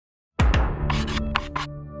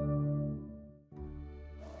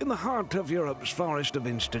In the heart of Europe's forest of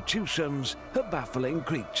institutions, a baffling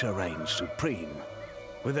creature reigns supreme.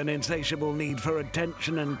 With an insatiable need for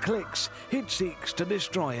attention and clicks, it seeks to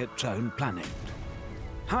destroy its own planet.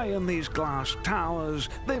 High in these glass towers,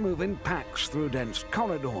 they move in packs through dense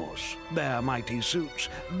corridors, their mighty suits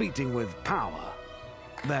beating with power.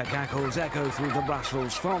 Their cackles echo through the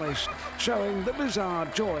Brussels forest, showing the bizarre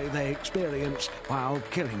joy they experience while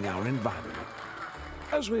killing our environment.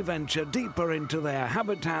 As we venture deeper into their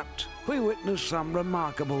habitat, we witness some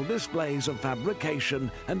remarkable displays of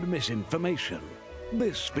fabrication and misinformation.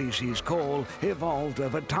 This species call evolved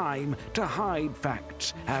over time to hide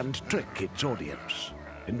facts and trick its audience.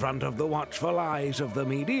 In front of the watchful eyes of the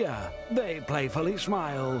media, they playfully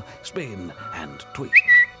smile, spin, and tweet.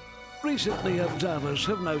 Recently, observers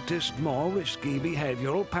have noticed more risky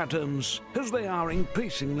behavioral patterns as they are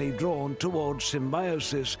increasingly drawn towards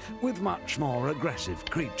symbiosis with much more aggressive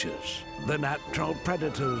creatures, the natural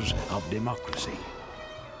predators of democracy.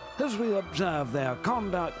 As we observe their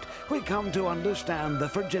conduct, we come to understand the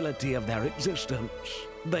fragility of their existence.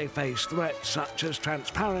 They face threats such as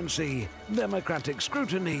transparency, democratic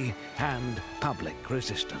scrutiny, and public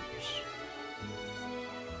resistance.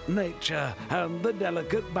 Nature and the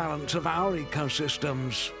delicate balance of our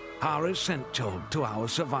ecosystems are essential to our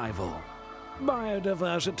survival.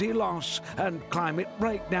 Biodiversity loss and climate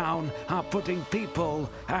breakdown are putting people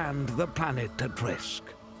and the planet at risk.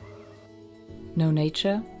 No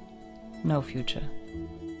nature, no future.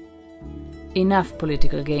 Enough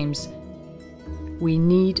political games. We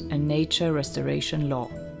need a nature restoration law.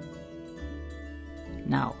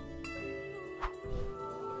 Now.